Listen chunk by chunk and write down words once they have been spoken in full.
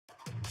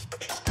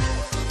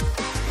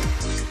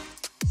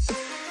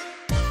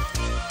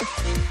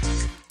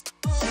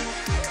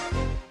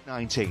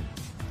19.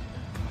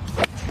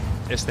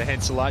 Esther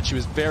Henselite, she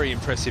was very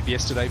impressive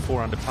yesterday,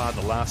 4 under par in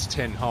the last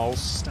 10 holes.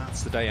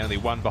 Starts the day only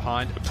 1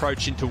 behind,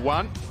 approach into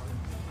 1.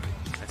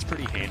 That's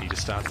pretty handy to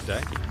start the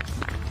day.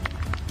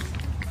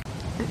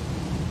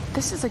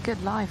 This is a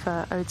good lie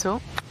for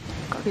O'Toole.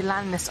 Got to be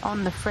landing this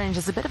on the fringe.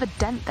 There's a bit of a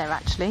dent there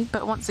actually,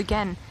 but once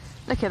again,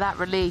 look at that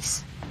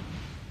release.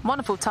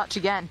 Wonderful touch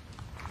again.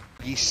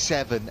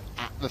 7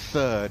 at the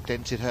third,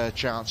 dented her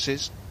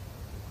chances.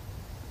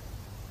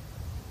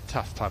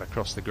 Tough putt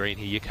across the green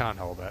here, you can't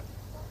hold that.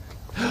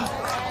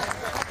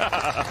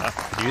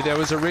 Knew there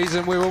was a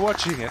reason we were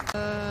watching it.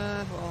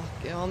 Well,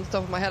 on the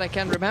top of my head I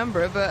can't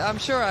remember, but I'm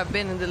sure I've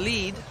been in the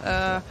lead.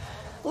 A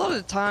lot of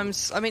the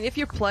times, I mean, if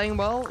you're playing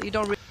well, you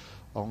don't really...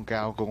 On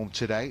Galgorm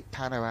today,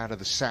 Pano out of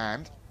the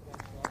sand.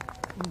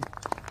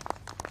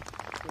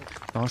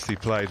 Nicely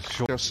played.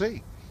 We'll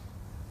see.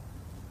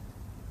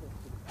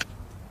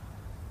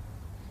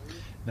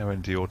 No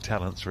end to your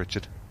talents,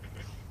 Richard.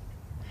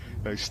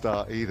 No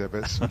start either,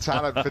 but some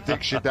talent for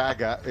Diksha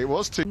Dagger. It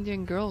was 2.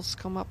 Indian girls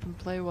come up and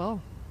play well.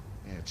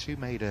 Yeah, 2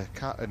 made a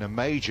cut and a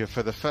major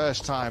for the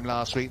first time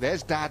last week.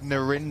 There's Dad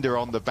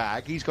Narinder on the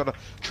bag. He's got to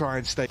try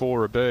and stay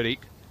for a birdie.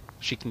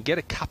 She can get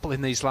a couple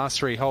in these last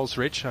 3 holes,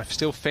 Rich. I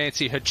still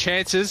fancy her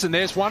chances, and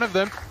there's one of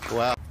them.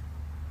 Wow.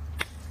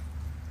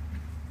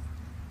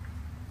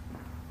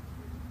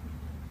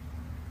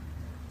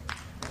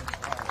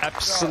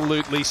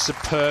 Absolutely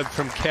superb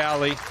from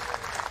Cowley.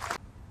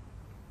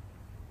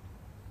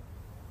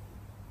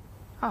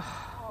 Oh.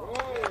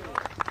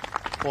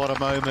 What a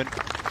moment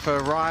for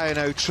Ryan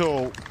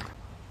O'Toole.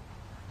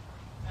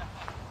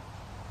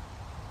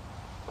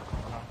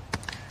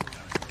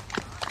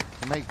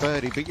 You make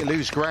birdie, but you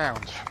lose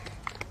ground.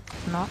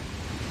 Not.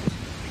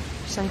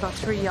 She's only got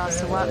 3 yards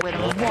to work with,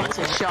 and what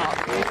a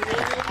shot.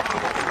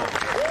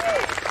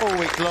 All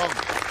week long.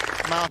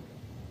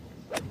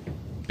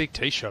 Big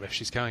tee shot if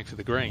she's going for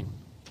the green.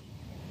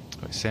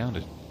 Oh, it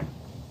sounded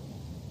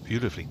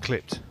beautifully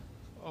clipped.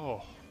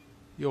 Oh,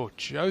 you're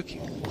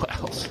joking.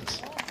 Wow.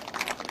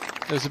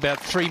 It was about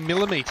 3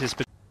 millimetres.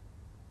 But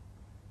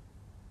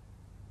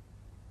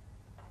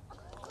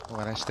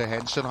well, Esther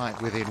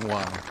Henselite within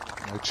 1.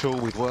 O'Toole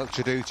with work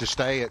to do to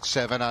stay at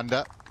 7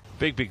 under.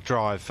 Big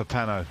drive for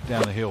Pano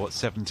down the hill at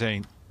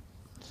 17.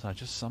 So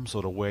just some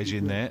sort of wedge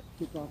in there.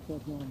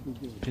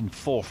 Pin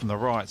 4 from the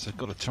right, so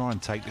got to try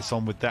and take this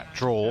on with that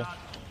draw.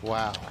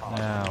 Wow.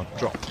 Now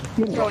drop.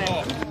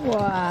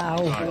 Wow.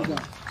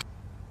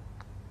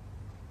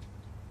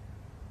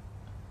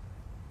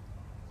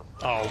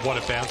 oh, what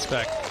a bounce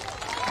back.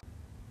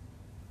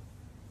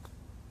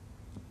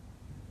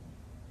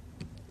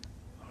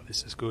 Oh,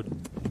 this is good.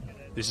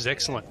 This is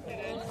excellent.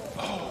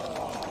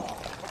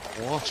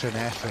 What an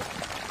effort.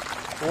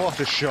 What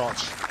a shot.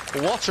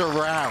 What a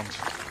round.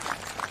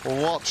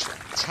 What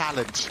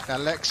talent.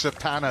 Alexa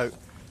Pano.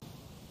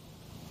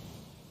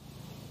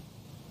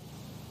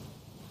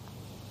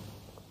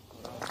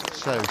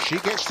 So she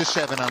gets to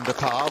 7 under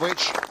par,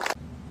 which...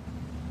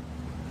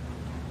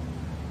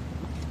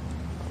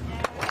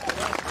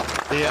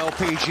 The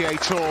LPGA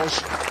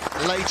Tour's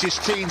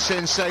latest teen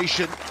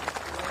sensation.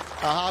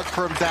 A hug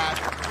from Dad.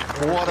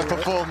 What a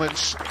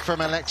performance from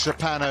Alexa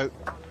Pano.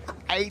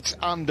 8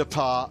 under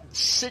par,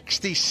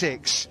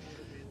 66.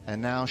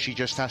 And now she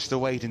just has to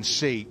wait and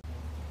see.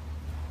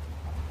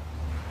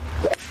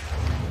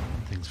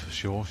 Things for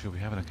sure. She'll be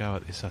having a go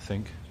at this, I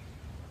think.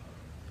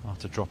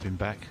 After dropping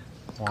back.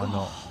 Why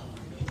not?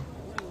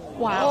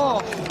 Wow.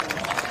 Oh.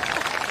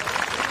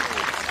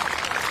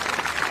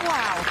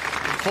 Wow.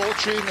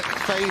 Fortune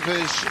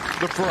favours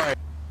the brave.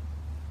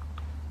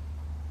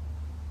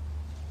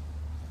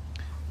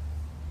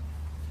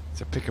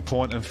 To pick a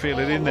point and feel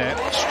it in there,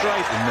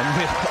 straight in the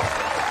middle.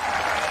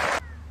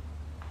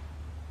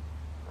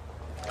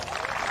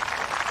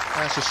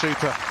 That's a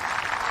super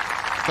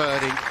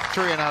birdie.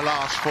 3 in her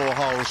last 4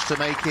 holes to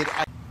make it.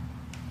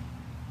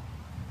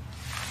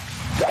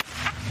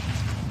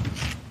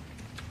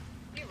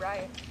 You're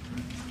right.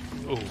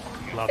 Oh,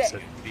 loves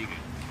it.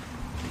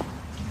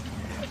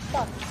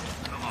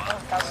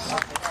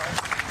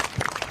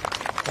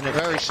 In a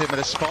very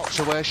similar spot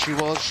to where she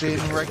was in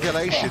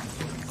regulation.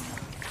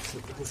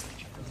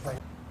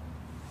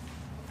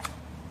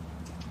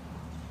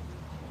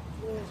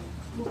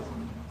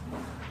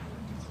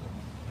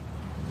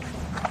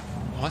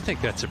 I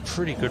think that's a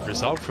pretty good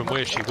result from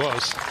where she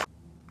was.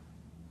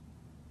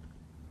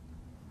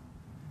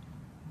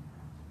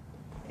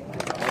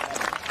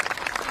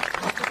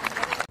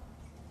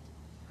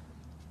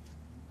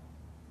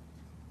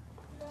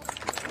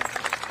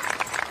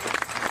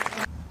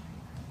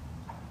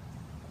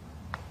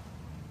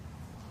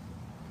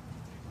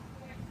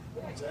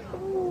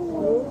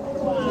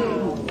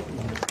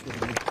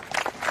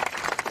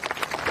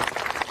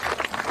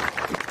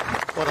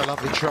 What a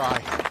lovely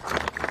try.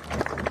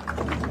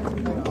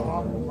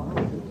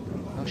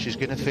 Oh, she's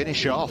going to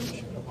finish off.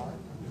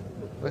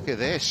 Look at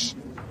this.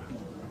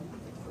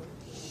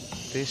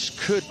 This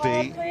could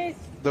be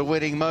the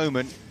winning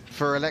moment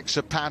for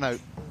Alexa Pano.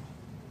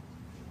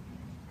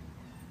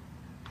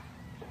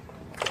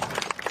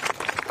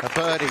 A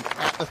birdie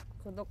at the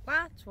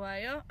구독과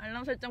좋아요,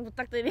 알람 설정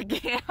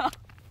부탁드릴게요.